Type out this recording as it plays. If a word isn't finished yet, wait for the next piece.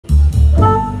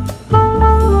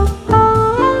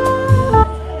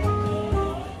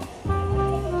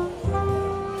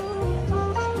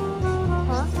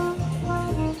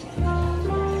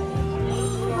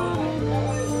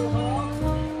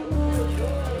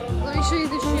me show you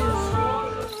the shoes.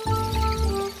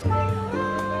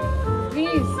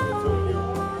 These.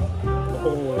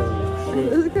 Oh, shit.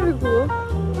 This is kind of cool.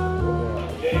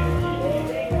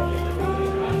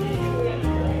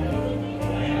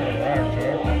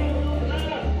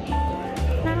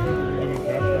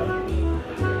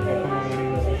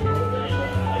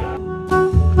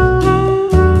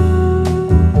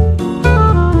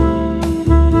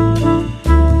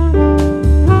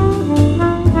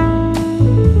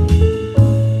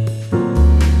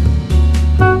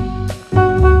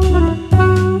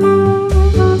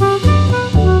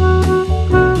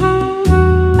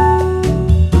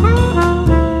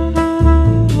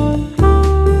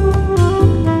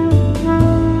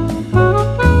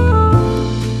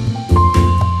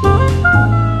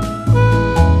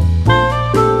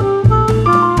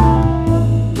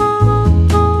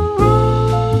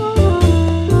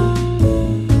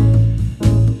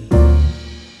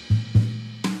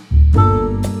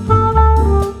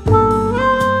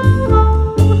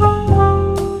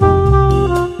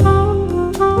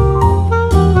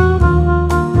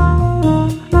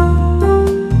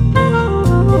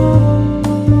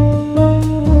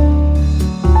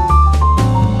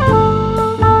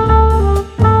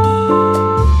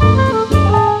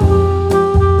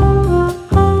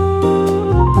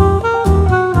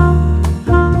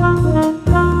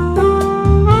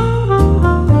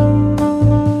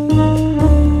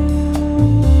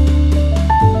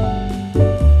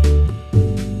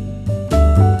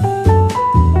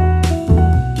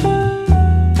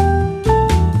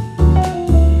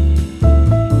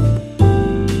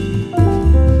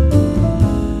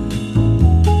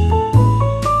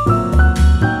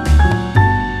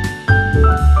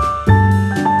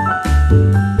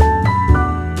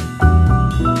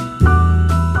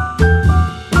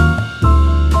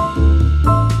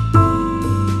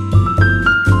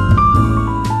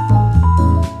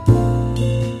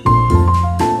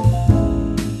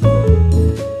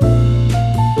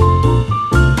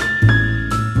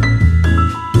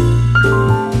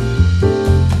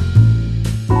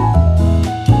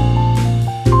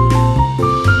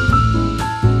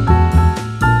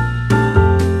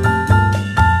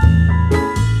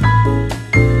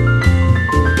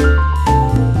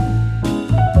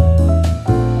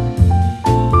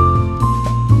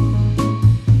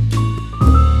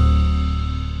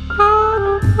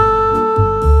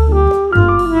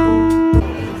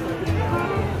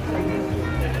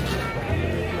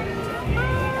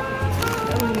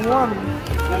 Warm.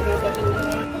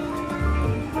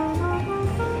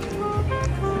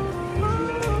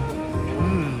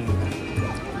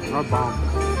 Not bomb.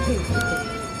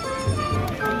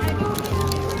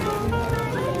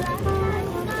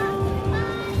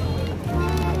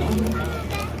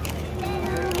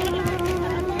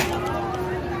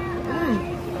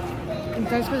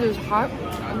 It's nice because it was hot,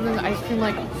 and then the ice cream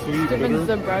like stiffens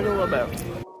the bread a little bit.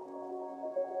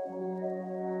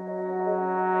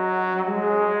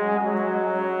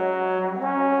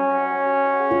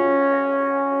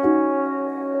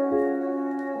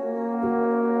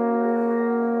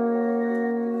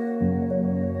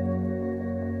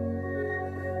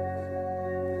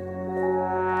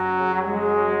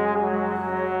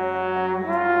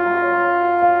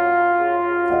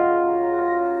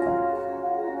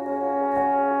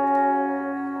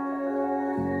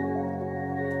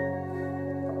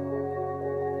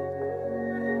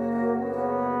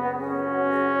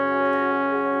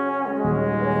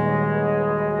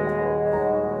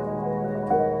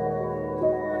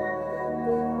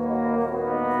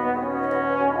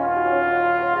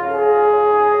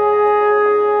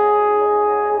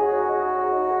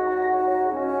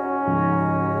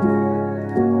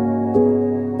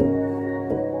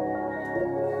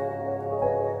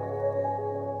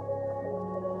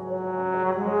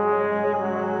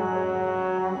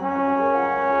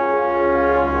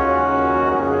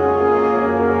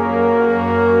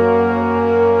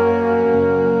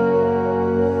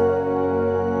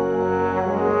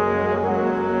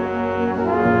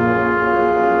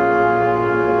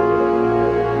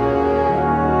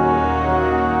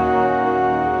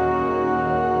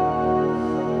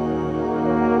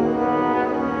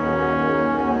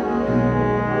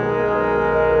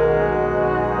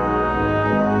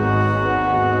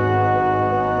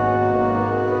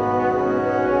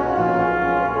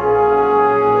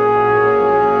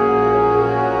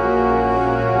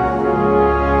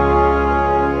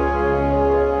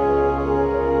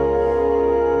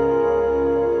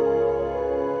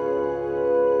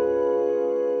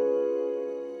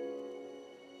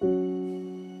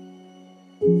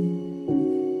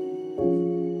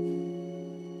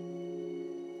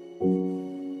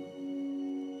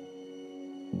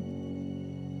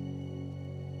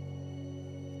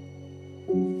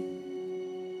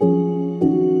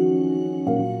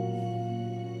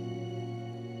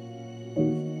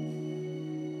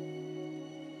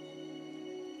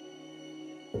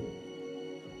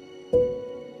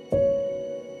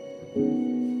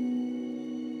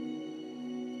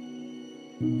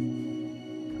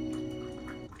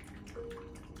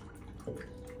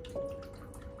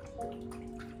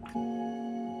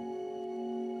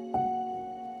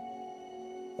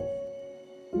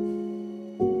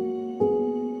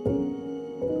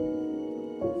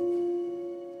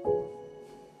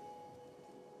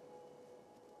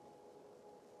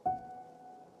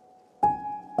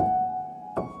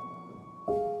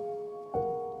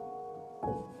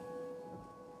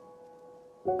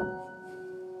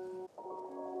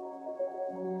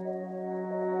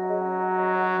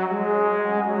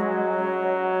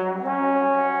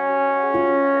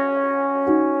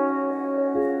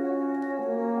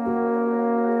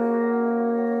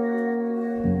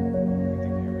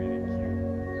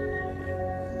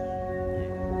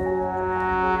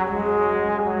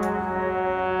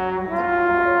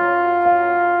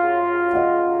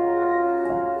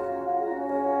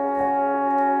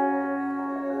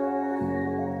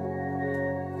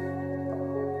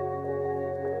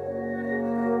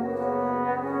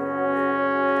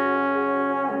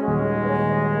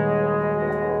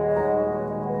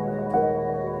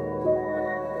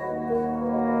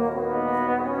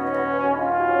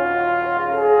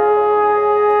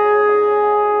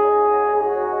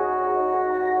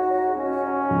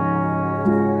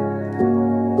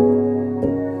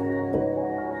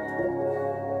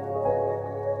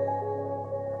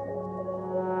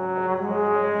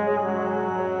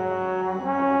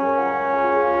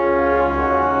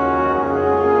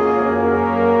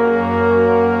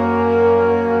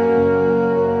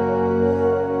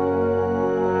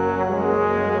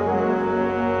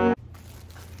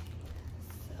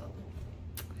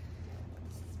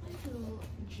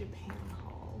 Japan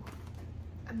haul.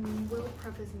 I will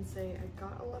preface and say I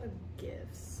got a lot of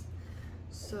gifts,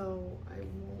 so I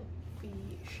won't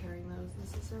be sharing those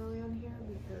necessarily on here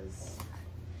because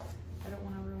I don't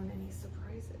want to ruin any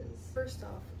surprises. First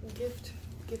off,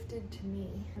 gifted to me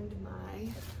and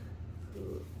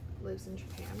who lives in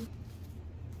Japan.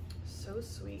 So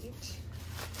sweet.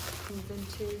 Some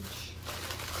vintage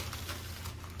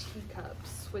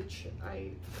teacups, which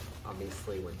I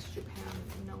obviously went to Japan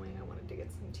knowing I wanted to get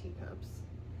some teacups.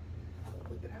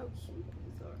 Look at how cute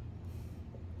these are.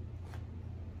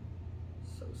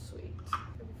 So sweet. I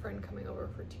have a friend coming over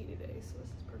for tea today, so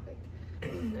this is perfect.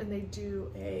 And they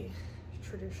do a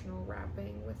traditional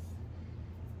wrapping with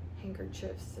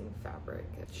handkerchiefs and fabric.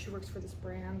 She works for this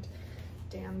brand,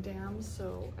 Dam Dam,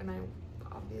 so, and I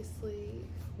obviously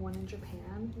went in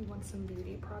Japan. We want some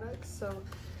beauty products, so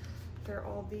there are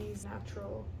all these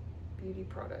natural beauty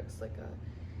products like a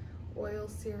oil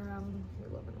serum, we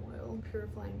love an oil,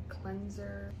 purifying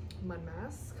cleanser, mud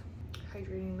mask,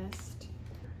 hydrating mist,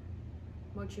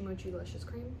 mochi mochi luscious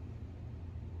cream,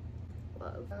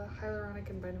 love, hyaluronic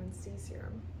and vitamin C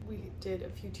serum. We did a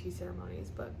few tea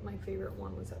ceremonies, but my favorite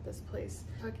one was at this place,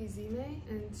 Takizime,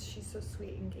 and she's so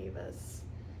sweet and gave us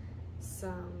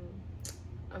some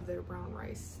of their brown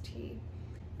rice tea.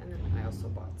 And then I also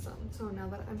bought some. So now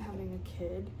that I'm having a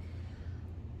kid,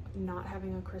 not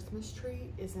having a Christmas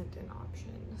tree isn't an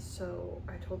option. So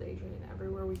I told Adrian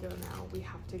everywhere we go now, we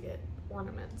have to get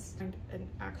ornaments. And an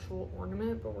actual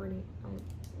ornament, but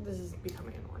this is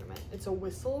becoming an ornament. It's a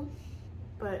whistle,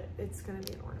 but it's gonna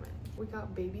be an ornament. We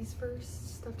got Baby's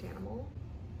First stuffed animal.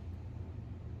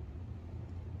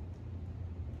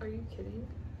 Are you kidding?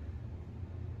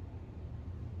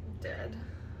 Dead.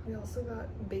 We also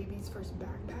got Baby's First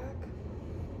backpack,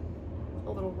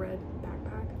 a little red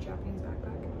backpack, Japanese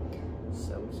backpack.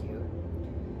 So cute.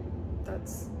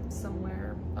 That's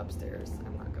somewhere upstairs.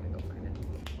 I'm not gonna go find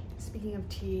it. Speaking of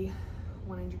tea,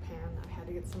 when in Japan, I had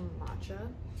to get some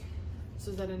matcha. This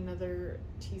was at another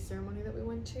tea ceremony that we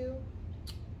went to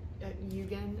at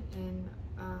Yugen in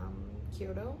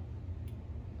Kyoto.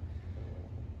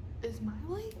 Is my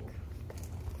like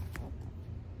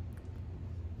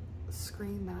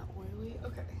screen that oily?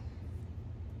 Okay.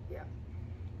 Yeah.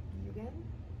 Yugen.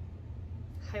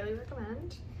 Highly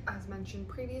recommend. As mentioned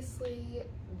previously,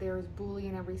 there's Buli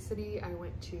in every city. I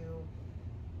went to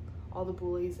all the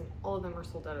Bulis and all of them are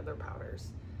sold out of their powders.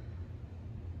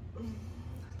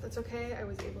 That's okay. I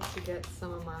was able to get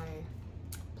some of my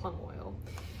plum oil.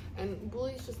 And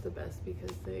Buli is just the best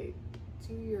because they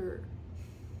do your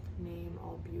name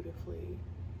all beautifully.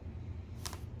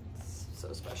 It's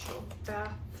so special.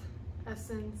 Bath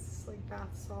essence, like bath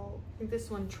salt. I think this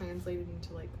one translated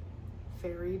into like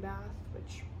fairy bath,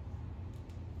 which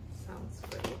sounds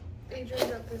great. Adrian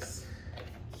got this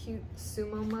cute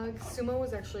sumo mug. Sumo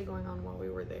was actually going on while we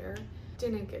were there.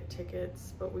 Didn't get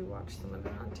tickets, but we watched some of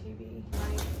it on TV.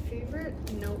 My favorite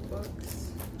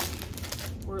notebooks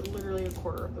were literally a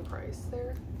quarter of the price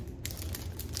there.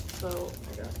 So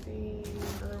I got the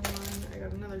other one, I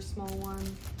got another small one.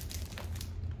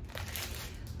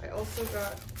 I also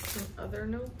got some other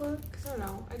notebooks. I don't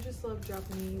know, I just love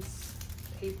Japanese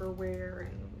paperware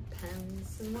and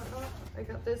pens and whatnot. I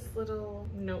got this little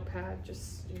notepad,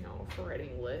 just, you know, for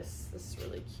writing lists. This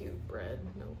really cute red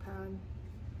notepad.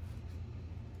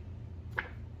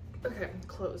 Okay,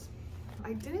 clothes.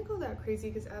 I didn't go that crazy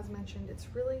because, as mentioned, it's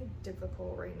really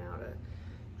difficult right now to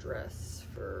dress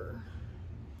for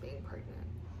being pregnant.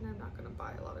 And I'm not gonna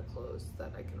buy a lot of clothes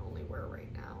that I can only wear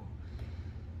right now.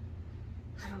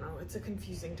 I don't know, it's a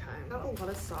confusing time. I got a lot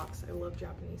of socks. I love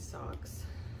Japanese socks.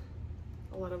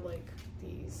 A lot of like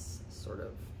these sort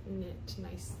of knit,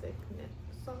 nice thick knit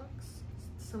socks.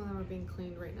 Some of them are being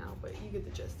cleaned right now, but you get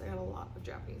the gist. I got a lot of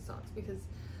Japanese socks because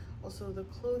also the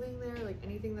clothing there, like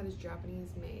anything that is Japanese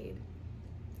made,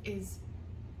 is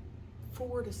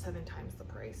 4 to 7 times the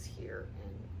price here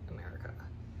in America.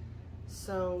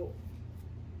 So,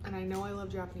 and I know I love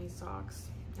Japanese socks,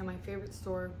 and my favorite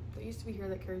store that used to be here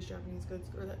that carries Japanese goods,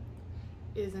 or that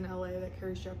is in LA that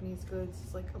carries Japanese goods,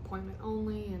 is like appointment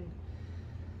only, and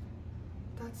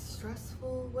that's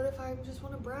stressful. What if I just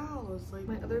want to browse? Like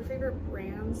my other favorite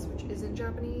brands, which isn't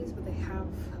Japanese, but they have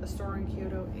a store in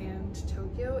Kyoto and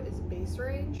Tokyo, is Base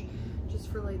Range,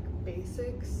 just for like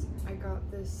basics. I got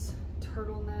this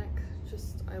turtleneck,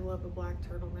 just, I love a black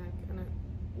turtleneck, and it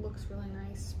looks really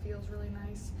nice, feels really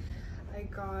nice. I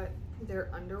got their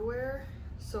underwear,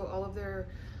 so all of their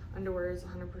underwear is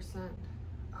 100%,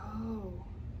 oh,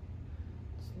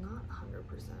 it's not 100%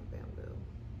 bamboo.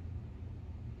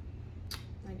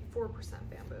 94%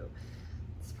 bamboo.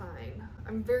 It's fine.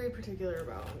 I'm very particular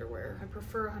about underwear. I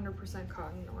prefer 100%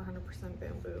 cotton or 100%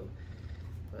 bamboo,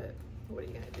 but what are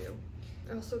you gonna do?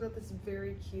 I also got this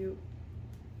very cute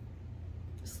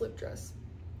slip dress,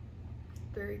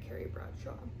 very Carrie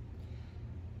Bradshaw.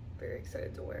 Very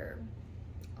excited to wear,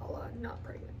 a la not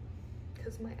pregnant,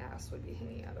 because my ass would be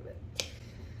hanging out of it.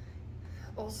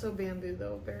 Also bamboo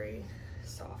though, very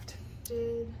soft.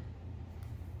 Did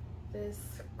this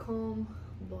comb,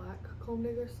 black comb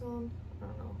digger song, I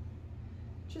don't know,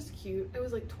 just cute. It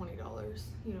was like $20,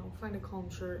 you know, find a comb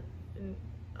shirt in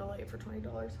LA for $20,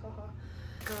 haha.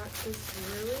 Got this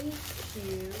really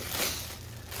cute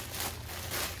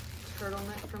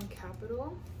turtleneck from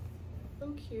Capital,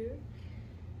 so cute.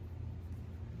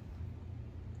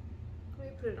 Let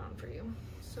me put it on for you.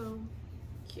 So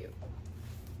cute.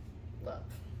 Love.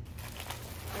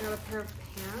 I got a pair of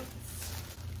pants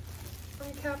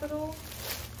from Capital,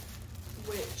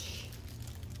 which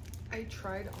I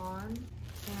tried on,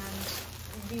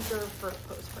 and these are for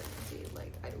post-pregnancy.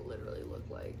 Like, I literally look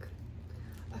like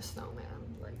a snowman.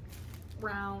 Like,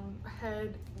 round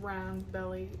head, round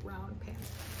belly, round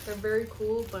pants. They're very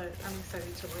cool, but I'm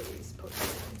excited to wear these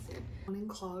post-pregnancy. Running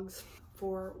clogs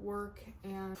for work,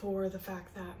 and for the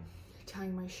fact that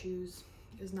tying my shoes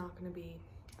is not going to be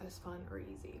as fun or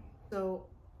easy. So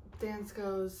dance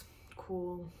goes,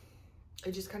 cool. I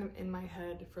just kind of, in my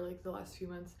head for like the last few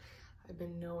months, I've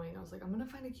been knowing, I was like, I'm gonna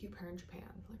find a cute pair in Japan.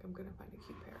 Like, I'm gonna find a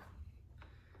cute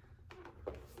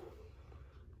pair.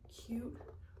 Cute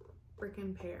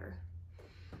freaking pair.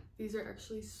 These are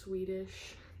actually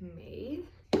Swedish made,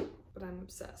 but I'm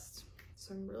obsessed.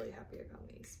 So I'm really happy I found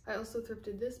these. I also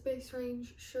thrifted this Base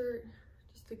Range shirt.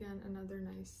 Just again, another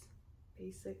nice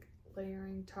basic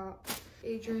layering top.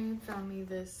 Adrian found me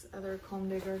this other Comme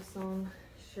des Garçons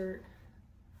shirt.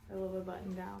 I love a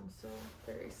button down, so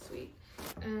very sweet.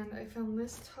 And I found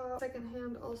this top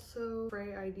secondhand also,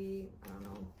 Frey ID. I don't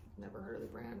know, never heard of the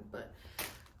brand, but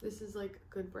this is like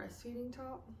a good breastfeeding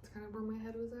top. It's kind of where my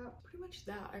head was at. Pretty much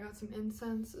that. I got some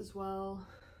incense as well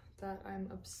that I'm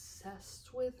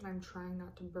obsessed with, and I'm trying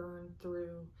not to burn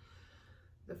through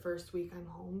the first week I'm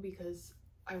home, because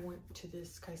I went to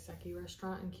this kaiseki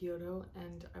restaurant in Kyoto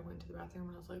and I went to the bathroom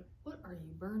and I was like, what are you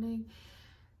burning?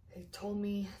 They told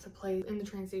me to play in the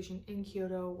train station in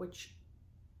Kyoto, which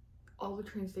all the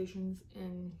train stations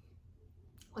in,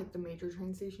 like the major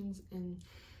train stations in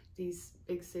these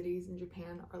big cities in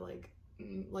Japan are like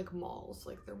malls,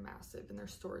 like they're massive and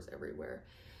there's stores everywhere.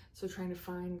 So trying to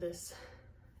find this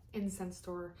incense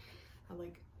store at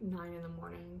like 9 in the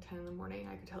morning, 10 in the morning,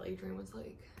 I could tell Adrian was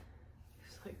like,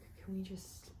 can we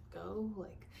just go?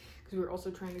 Like, because we were also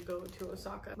trying to go to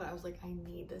Osaka, but I was like, I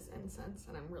need this incense,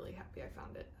 and I'm really happy I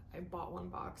found it. I bought 1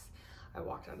 box. I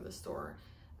walked out of the store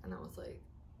and I was like,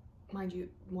 mind you,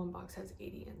 1 box has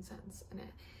 80 incense in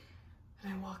it.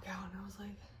 And I walk out and I was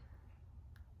like,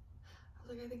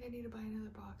 I think I need to buy another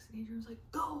box. And Adrian was like,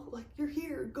 go, like, you're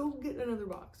here, go get another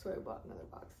box. So I bought another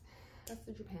box. That's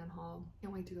the Japan haul.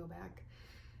 Can't wait to go back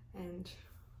and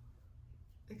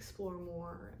explore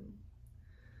more and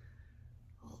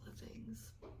all the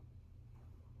things.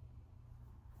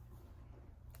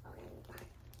 Okay, bye.